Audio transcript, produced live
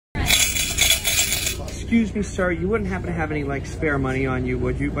Excuse me, sir. You wouldn't happen to have any like spare money on you,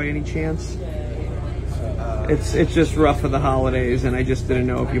 would you, by any chance? It's just rough for the holidays, and I just didn't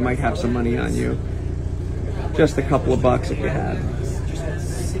know if you might have some money on you. Just a couple of bucks if you had.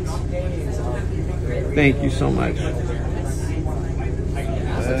 Thank you so much.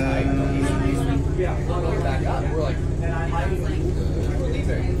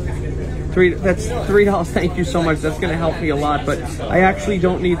 That's $3. Thank you so much. That's going to help me a lot, but I actually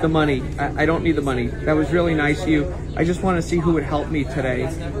don't need the money. I don't need the money. That was really nice of you. I just want to see who would help me today.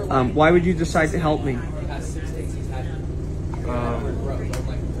 Why would you decide to help me?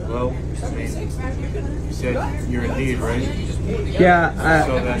 Well, you said you're in need, right? Yeah.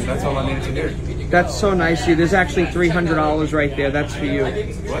 So then that's all I needed to hear. That's so nice of you. There's actually $300 right there. That's for you.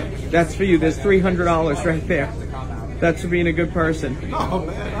 What? That's for you. There's $300 right there. That's for being a good person. Oh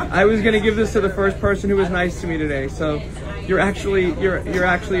man. I was gonna give this to the first person who was nice to me today. So you're actually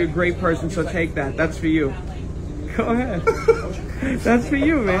a great person. So take that. That's for you. Go ahead. That's for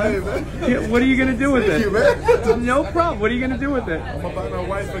you, man. Yeah, what are you gonna do with it? Thank you, man. No problem. What are you gonna do with it? I'm gonna buy my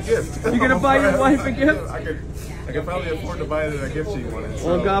wife a gift. You're gonna buy your wife a gift? I can probably afford to buy her a gift she wanted. So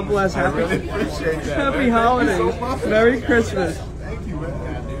Well, God bless. I really appreciate that. Happy man. holidays. Thank you so much. Merry Christmas. Thank you,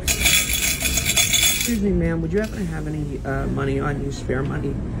 man. Excuse me, ma'am. Would you happen to have any money on you, spare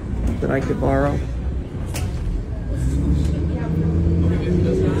money, that I could borrow?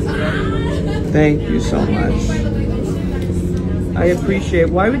 Thank you so much. I appreciate it.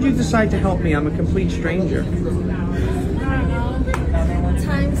 Why would you decide to help me? I'm a complete stranger. I don't know.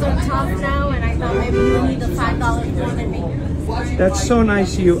 Times are tough now, and I thought maybe you need the $5 more than me. That's so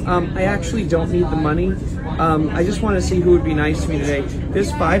nice of you. I actually don't need the money. I just want to see who would be nice to me today.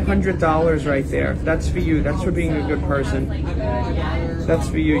 There's $500 right there. That's for you. That's for being a good person. That's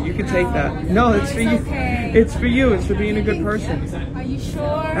for you. You can take that. No, it's for you. Okay. It's for you. It's for being a good person. Are you sure?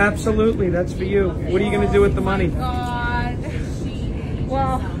 Absolutely. That's for you. What are you going to do with the money? God.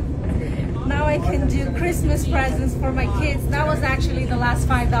 Well, now I can do Christmas presents for my kids. That was actually the last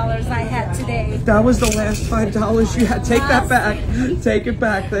 $5 I had today. That was the last $5 you had. Take that back. Take it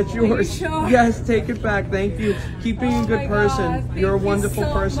back. That's yours. sure? Yes, take it back. Thank you. Keep being a Oh good my person. God. You're a Thank you wonderful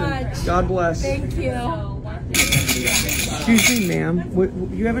so person. much. God bless. Thank you. Excuse me, ma'am. Do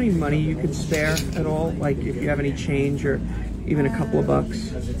you have any money you could spare at all? Like if you have any change or even a couple of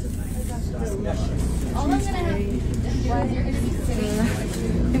bucks? All I'm gonna have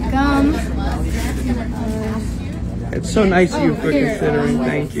gum. It's so nice of you for considering.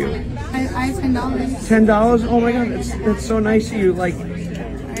 Thank you. I have $10. $10? Oh my God, that's so nice of you. Like,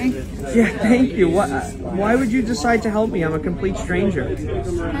 yeah, thank you. Why would you decide to help me? I'm a complete stranger. I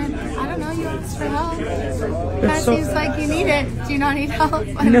don't know, you asked for help. That That's so- seems like you need it. Do you not need help?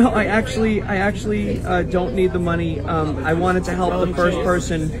 No, I actually don't need the money. I wanted to help the first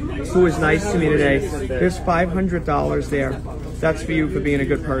person who was nice to me today. There's $500 there. That's for you for being a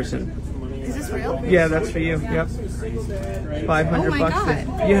good person. Is this real? Yeah, that's for you. Yep. 500 Oh my bucks.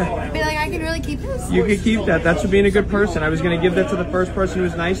 God. Yeah. I feel like I can really keep this. You can keep that. That's for being a good person. I was going to give that to the first person who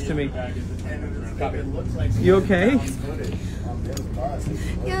was nice to me. You okay?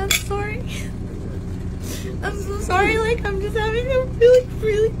 Yeah, I'm sorry. I'm so sorry. Like, I'm just having a really,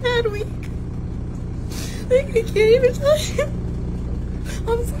 really bad week. Like, I can't even tell you.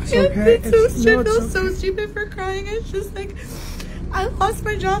 I'm sorry. It's okay. I've been so It's stupid. okay. So stupid for crying. It's just like, I lost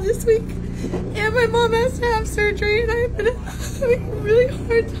my job this week, and my mom has to have surgery, and I've been having a really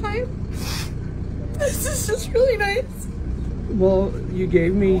hard time. This is just really nice. Well, you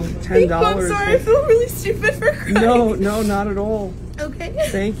gave me $10. Thank you. I'm sorry. I feel really stupid for crying. No, not at all. Okay.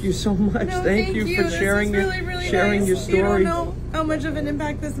 Thank you so much. No, thank you for This sharing is really, really sharing nice. your You story. don't know how much of an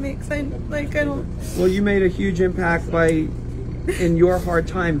impact this makes. I don't. Well, you made a huge impact by, in your hard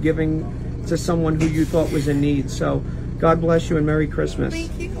time, giving to someone who you thought was in need. So, God bless you and Merry Christmas.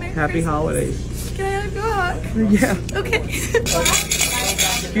 Thank you. Merry Happy Christmas. holidays. Can I have you a hug? Yeah. Okay.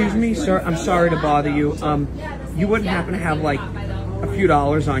 Excuse me, sir. I'm sorry to bother you. You wouldn't happen to have like a few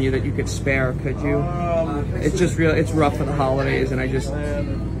dollars on you that you could spare, could you? It's just real. It's rough for the holidays, and I just.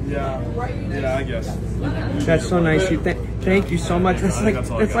 Yeah, I guess. That's so nice. Thank you so much. That's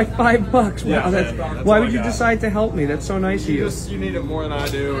like $5. Wow. Yeah, That's that's why all would I you got. decide to help me? That's so nice of you. You need it more than I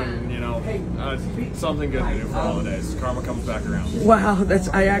do, and you know, something good to do for holidays. Karma comes back around. Wow,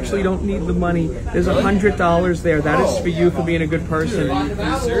 I actually don't need the money. There's $100 there. That is for you for being a good person. Are you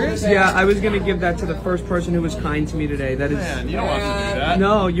serious? Yeah, I was gonna give that to the first person who was kind to me today. That is. Man, you don't have to do that.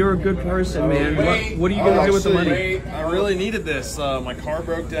 No, you're a good person, man. What are you gonna do with the money? I really needed this. My car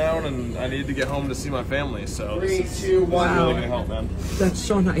broke down, and I needed to get home to see my family. So this is Wow. really gonna help, man. That's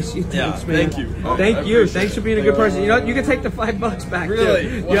so nice. You Yeah, thanks, man. thank you. Thank I you. appreciate Thanks for it. being a good person. You know what? You can take the $5 back. Really?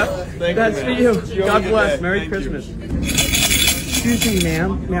 Too. Wow. Yep. Thank That's you, for man. you. You have a God good bless. day. Merry Thank Christmas. you. Excuse me,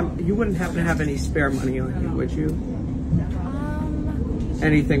 ma'am. You wouldn't happen to have any spare money on you, would you?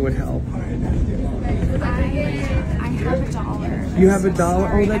 Anything would help. I have $1. You have $1?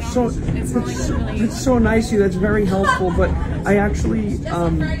 Sorry, Oh, that's so. it's really That's so nice of you. That's very helpful. But I actually,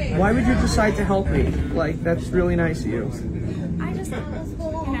 why would you decide to help me? Like, that's really nice of you. I just,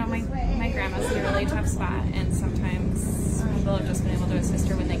 my grandma's in a really tough spot, and sometimes people have just been able to assist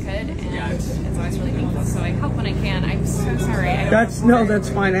her when they could, and it's always really painful. So I help when I can. I'm so sorry. That's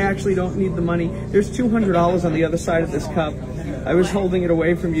fine. I actually don't need the money. There's $200 on the other side of this cup. I was holding it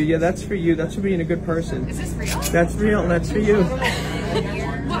away from you. Yeah, that's for you. That's for being a good person. Is this real? That's real. That's for you.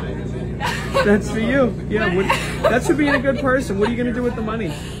 That's for you. Yeah, that's for being a good person. What are you gonna do with the money?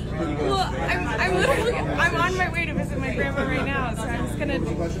 Well, I'm on my way to visit my grandma right now, so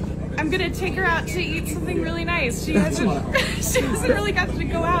I'm gonna take her out to eat something really nice. She hasn't really gotten to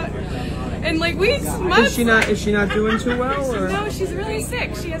go out in like weeks, months. Is she not doing too well, or? No, she's really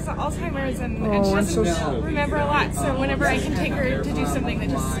sick. She has Alzheimer's and she I'm doesn't so remember a lot. So whenever I can take her to do something that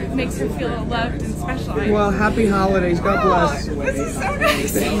just makes her feel loved and special. Well, happy holidays. God bless. This is so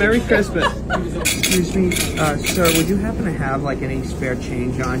nice. Merry Christmas. Excuse me, sir, would you happen to have like any spare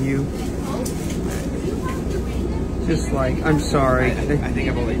change on you? Just like, I'm sorry. I think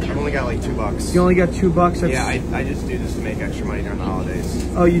I've only got like $2. You only got $2? That's, Yeah, I just do this to make extra money during the holidays.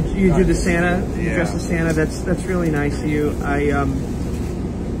 Oh, you do the Santa? You Yeah. dress as Santa? That's really nice of you.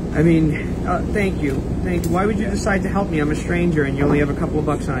 I mean, thank you. Thank you. Why would you decide to help me? I'm a stranger and you only have a couple of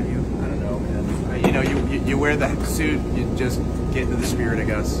bucks on you. I don't know, man. You know, you wear the suit, you just get into the spirit, I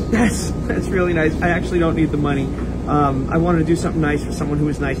guess. That's really nice. I actually don't need the money. I wanted to do something nice for someone who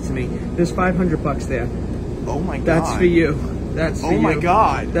was nice to me. There's $500 there. Oh my God. That's for you. That's for you. Oh my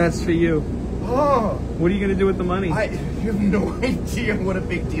God. That's for you. Oh, What are you gonna do with the money? you have no idea what a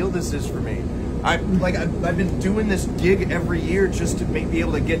big deal this is for me. I've been doing this gig every year just to be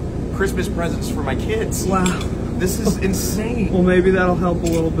able to get Christmas presents for my kids. Wow. This is insane. Well, maybe that'll help a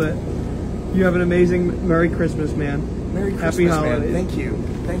little bit. You have an amazing Merry Christmas, man. Merry Christmas, Happy holidays. man. Thank you.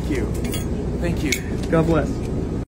 Thank you. Thank you. God bless.